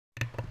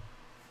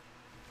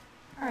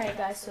Alright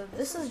guys, so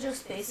this is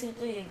just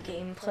basically a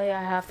gameplay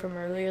I have from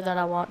earlier that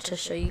I want to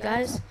show you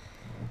guys.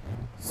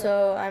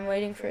 So I'm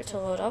waiting for it to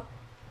load up.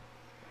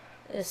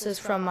 This is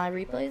from my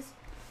replays.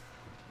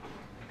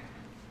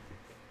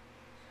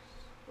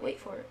 Wait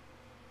for it.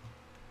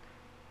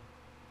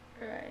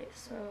 Alright,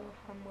 so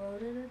I'm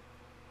loaded.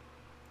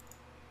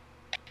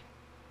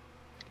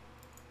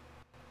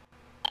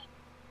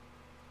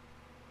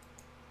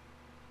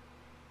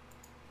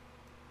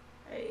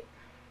 Right.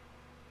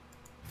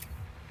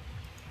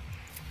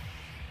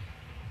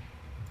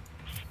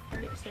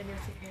 Okay, so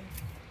here's the game.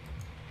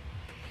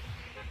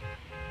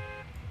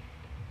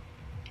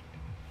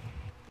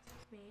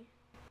 Me.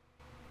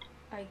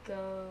 I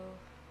go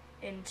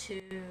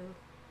into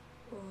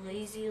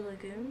Lazy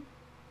Lagoon.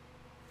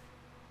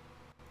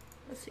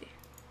 Let's see.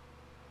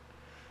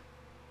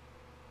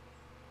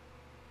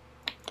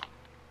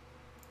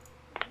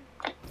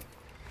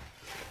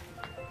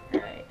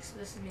 Alright, so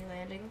this is me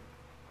landing.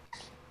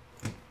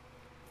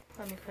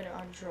 Let me put it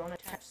on drone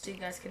attached so you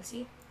guys can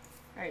see.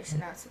 Alright, so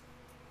now it's...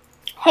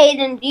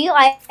 Hayden, do you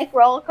like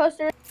roller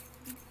coasters?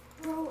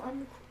 Bro,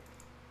 I'm...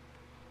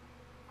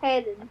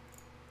 Hayden.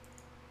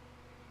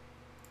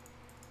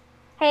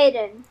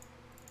 Hayden.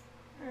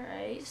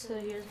 Alright, so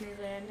here's me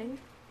landing.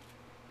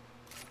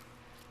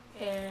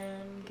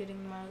 And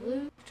getting my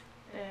loot.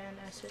 And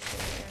I switch to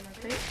the ammo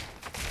crate.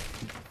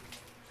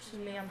 This is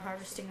me, I'm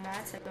harvesting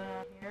mats. I go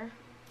down here.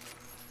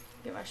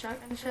 Get my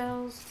shotgun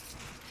shells.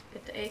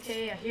 Get the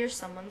AK. I hear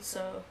someone,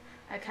 so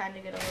I kind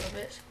of get a little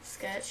bit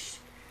sketched.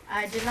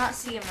 I did not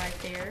see him right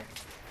there.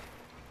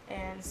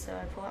 And so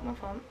I pull out my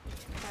pump.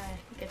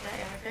 I get that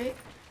ammo crate.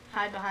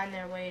 Hide behind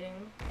there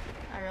waiting.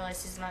 I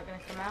realize he's not going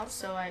to come out,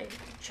 so I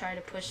try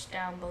to push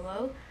down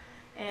below.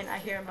 And I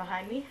hear him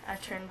behind me. I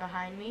turn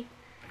behind me.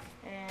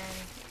 And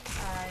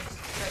I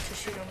start to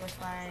shoot him with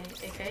my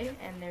AK.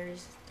 And there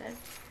he's dead.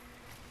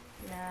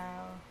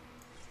 Now...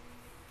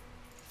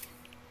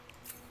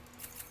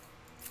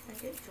 Can I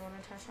get drone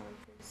attached on him,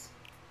 please?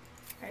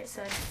 Alright,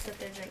 so I just sit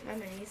there and drink my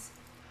minis.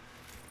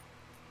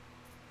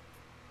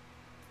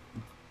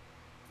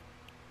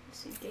 Let's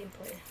see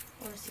gameplay.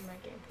 I want to see my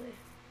gameplay.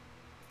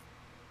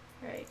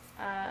 Right,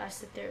 I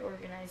sit there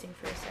organizing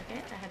for a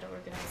second. I had to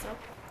organize up.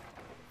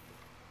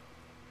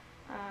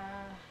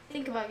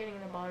 Think about getting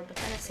the baller, but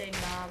then I say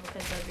nah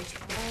because that'd be too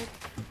hard.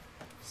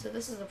 So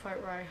this is the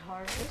part where I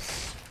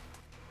harvest.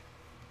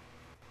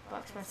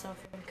 Box myself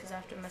in because I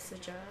have to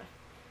message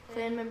a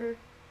clan member.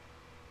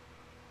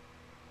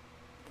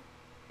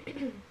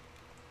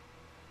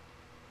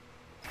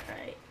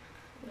 Alright,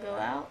 go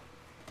out.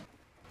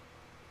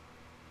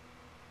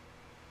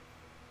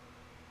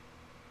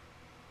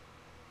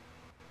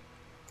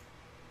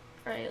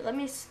 Alright, let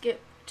me skip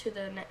to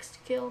the next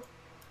kill.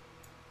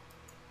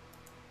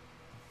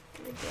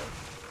 There we go.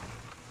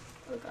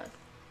 Oh god.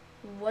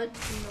 What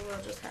in the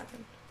world just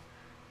happened?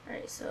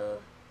 Alright,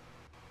 so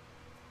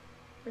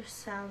there's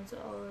sounds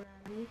all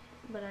around me,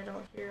 but I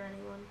don't hear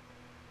anyone.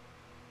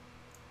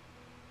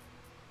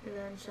 And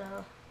then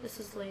so this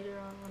is later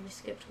on. Let me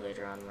skip to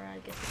later on where I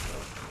get the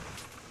kill.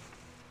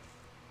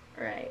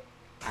 Alright.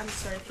 I'm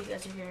sorry if you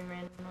guys are hearing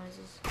random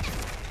noises.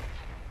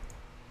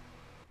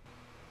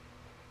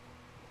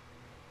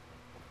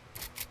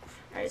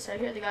 Alright, so I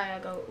hear the guy, I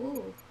go,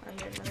 ooh, I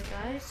hear another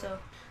guy, so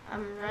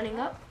I'm running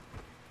up,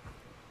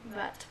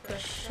 about to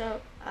push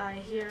up, I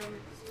hear him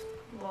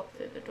walk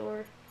through the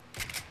door,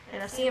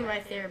 and I see him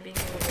right there being a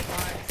little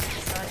blind,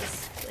 so I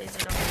just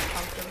lasered him and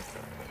pumped him.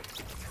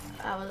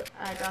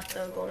 I got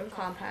the golden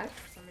compact,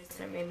 for some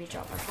reason it made me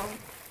drop my phone.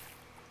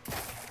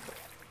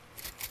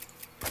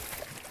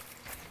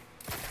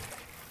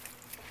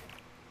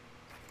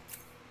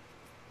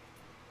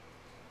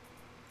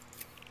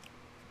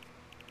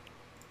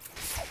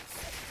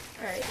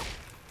 Alright,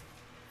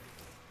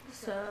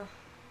 so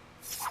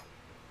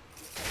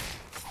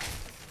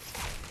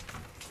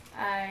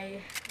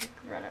I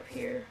run up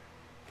here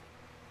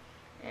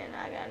and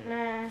I got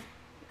nah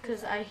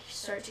because I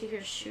start to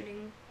hear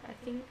shooting, I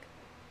think.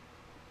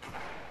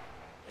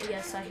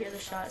 Yes, I hear the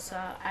shot, so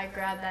I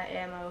grab that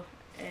ammo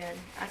and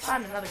I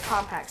found another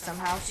compact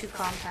somehow, 2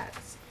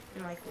 compacts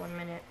in like 1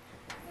 minute.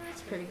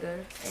 That's pretty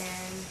good.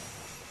 And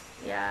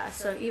yeah,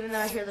 so even though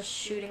I hear the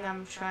shooting,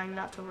 I'm trying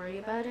not to worry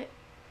about it.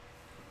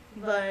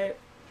 But,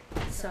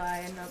 so I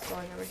end up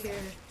going over here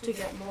to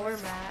get more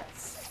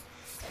mats.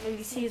 And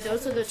you see,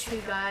 those are the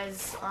 2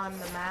 guys on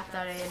the map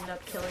that I end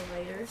up killing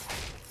later.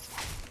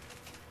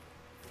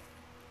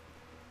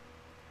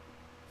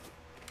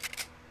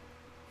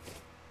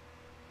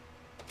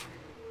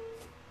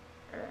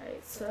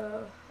 Alright,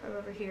 so I'm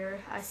over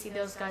here. I see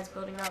those guys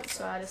building up,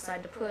 so I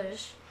decide to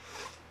push.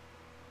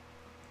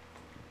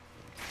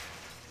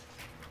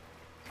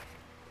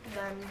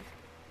 Then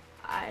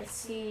I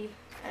see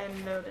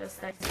and notice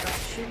that he's about to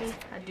shoot me.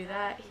 I do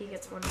that. He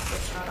gets 1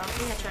 quick shot off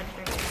me. I try to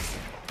drink his.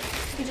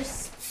 He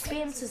just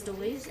spams his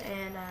dualies,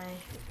 and I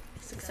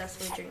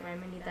successfully drink my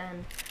mini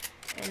then.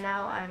 And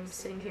now I'm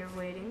sitting here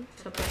waiting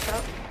to push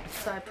up.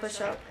 So I push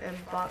up and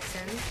box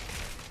in.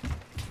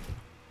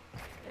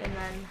 And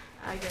then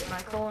I get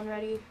my colon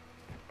ready.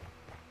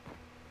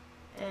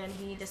 and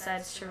he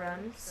decides to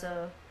run,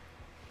 so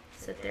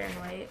sit there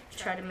and wait.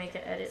 Try to make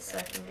an edit so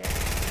I can get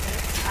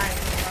this. I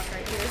will walk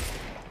right here.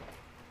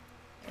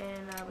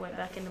 And I went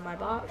back into my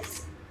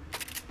box.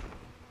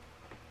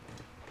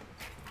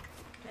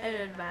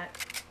 Edited back.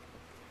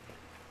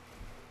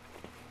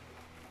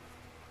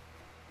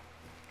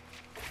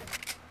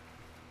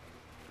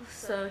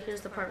 So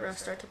here's the part where I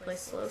start to play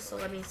slow, so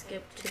let me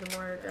skip to the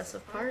more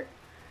aggressive part.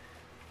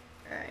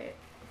 Alright.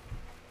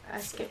 I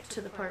skipped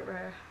to the part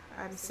where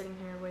I'm sitting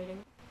here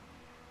waiting.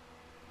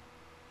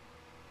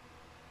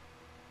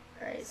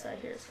 Alright, so I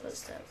hear his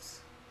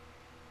footsteps.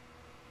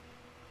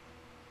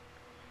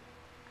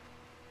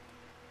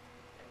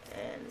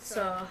 And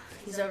so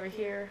he's over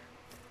here.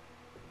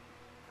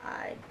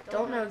 I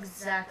don't know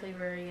exactly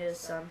where he is,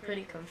 so I'm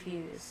pretty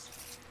confused.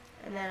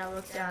 And then I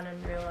look down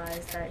and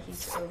realize that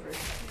he's over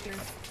here.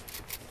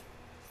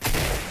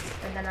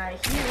 And then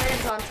he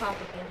lands on top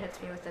of me and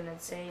hits me with an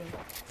insane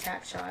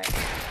attack shot.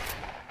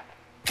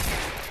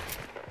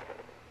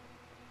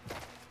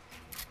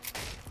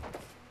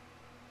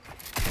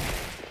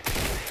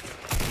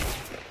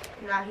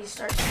 Now he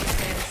starts to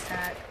insane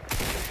attack.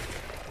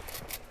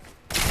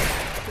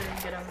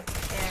 Couldn't get him.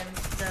 And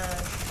the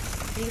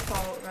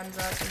default runs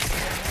up and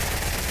spams.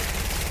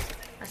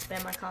 I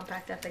spam my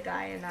compact at the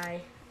guy and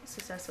I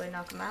successfully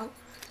knock him out.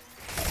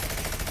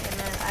 And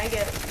then I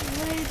get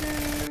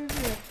lasered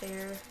right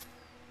there.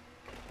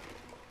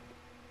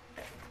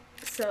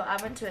 So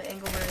I went to an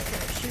angle where he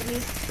couldn't shoot me.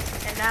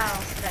 And now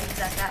that he's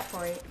at that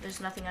point,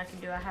 there's nothing I can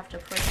do. I have to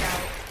push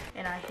out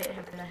and I hit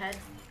him in the head.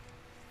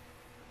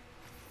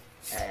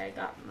 I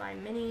got my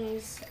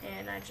minis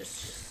and I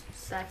just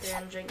sat there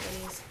and drank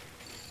minis.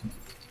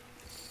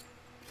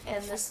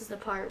 And this is the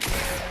part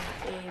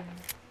where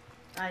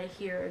I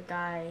hear a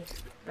guy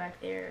back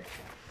there.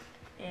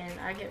 And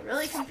I get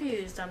really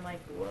confused. I'm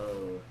like,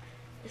 whoa.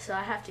 So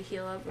I have to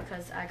heal up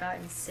because I got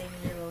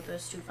insanely low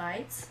those two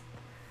fights.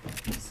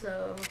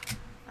 So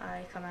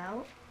I come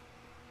out.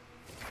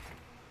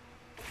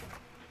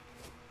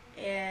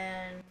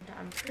 And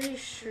I'm pretty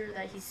sure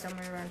that he's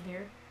somewhere around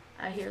here.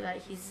 I hear that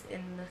he's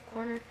in the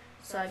corner.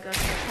 So I go to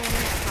the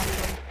corner, pop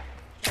him,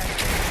 try to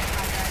get my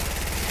contact.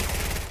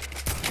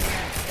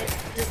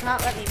 It does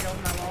not let me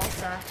build my wall,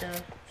 so I have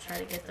to try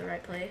to get the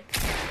right play.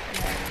 And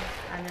then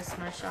I miss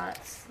my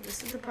shots.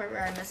 This is the part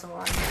where I miss a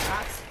lot of my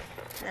shots.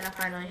 And then I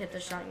finally hit the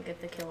shot and get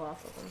the kill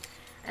off of him.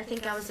 I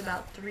think I was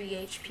about 3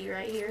 HP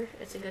right here.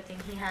 It's a good thing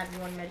he had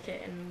 1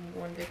 medkit and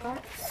 1 big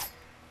pot.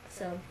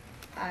 So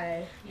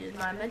I used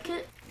my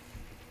medkit.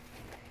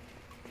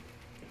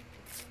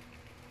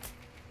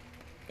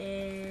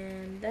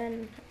 And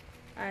then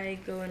I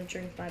go and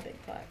drink my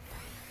big pot.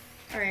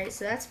 Alright,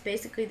 so that's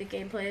basically the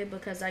gameplay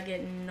because I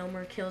get no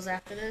more kills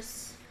after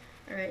this.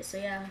 Alright, so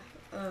yeah,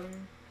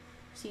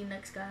 see you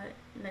next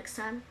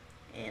time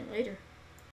and later.